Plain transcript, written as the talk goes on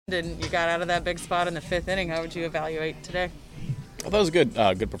And you got out of that big spot in the 5th inning. How would you evaluate today? Well, that was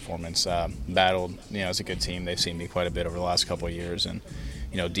a good performance. Battled, it's a good team. They've seen me quite a bit over the last couple of years, and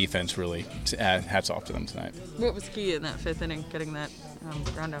defense really hats off to them tonight. What was key in that 5th inning, getting that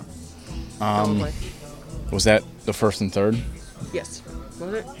ground out? Was that the first and third? Yes.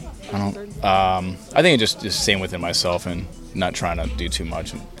 Was it? I think it just staying within myself and not trying to do too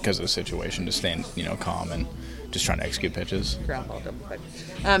much because of the situation. Just staying calm and just trying to execute pitches. Ground ball, double play.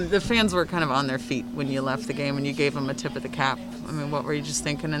 The fans were kind of on their feet when you left the game, when you gave them a tip of the cap. I mean, what were you just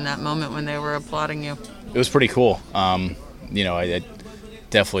thinking in that moment when they were applauding you? It was pretty cool. I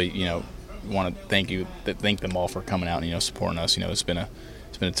definitely, want to thank them all for coming out and supporting us. It's been a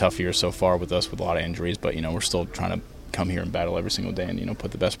tough year so far with us with a lot of injuries, but we're still trying to come here and battle every single day and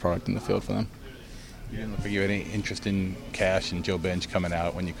put the best product in the field for them. You didn't look like you had any interest in Cash and Joe Bench coming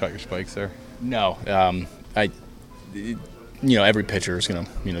out when you cut your spikes there? No. Every pitcher is going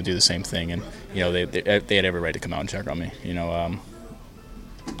to, do the same thing, and they had every right to come out and check on me.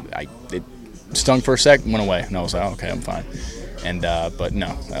 It stung for a sec, went away, and I was like, oh, okay, I'm fine. And but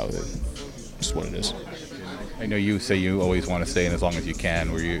no, that was just what it is. I know you say you always want to stay in as long as you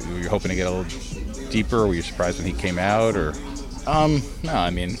can. Were you hoping to get a little deeper? Or were you surprised when he came out, or? No, I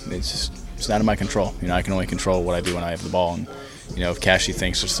mean it's not in my control. I can only control what I do when I have the ball, and if Cashy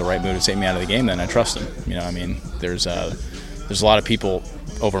thinks it's the right move to take me out of the game, then I trust him. There's a lot of people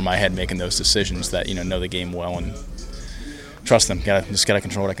over my head making those decisions that know the game well and trust them. Just gotta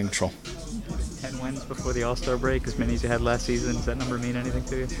control what I can control. 10 wins before the All-Star break, as many as you had last season. Does that number mean anything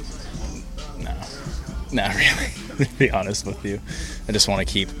to you? No, not really. To be honest with you, I just want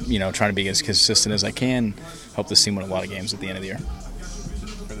to keep trying to be as consistent as I can. Hope this team win a lot of games at the end of the year.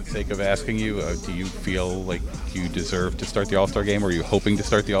 For the sake of asking you, do you feel like you deserve to start the All-Star game, or are you hoping to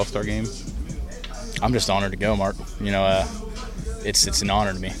start the All-Star game? I'm just honored to go, Mark. It's an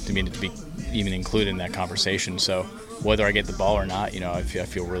honor to me to be even included in that conversation. So whether I get the ball or not, I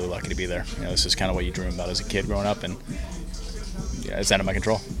feel really lucky to be there. This is kind of what you dream about as a kid growing up, and it's out of my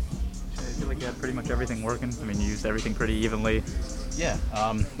control. I feel like you had pretty much everything working. I mean, you used everything pretty evenly. Yeah,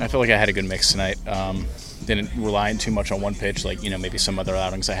 I feel like I had a good mix tonight. Didn't rely too much on one pitch like maybe some other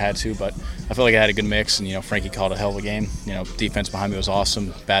outings I had to, but I feel like I had a good mix, and Frankie called a hell of a game. Defense behind me was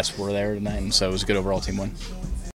awesome. Bats were there tonight, and so it was a good overall team win.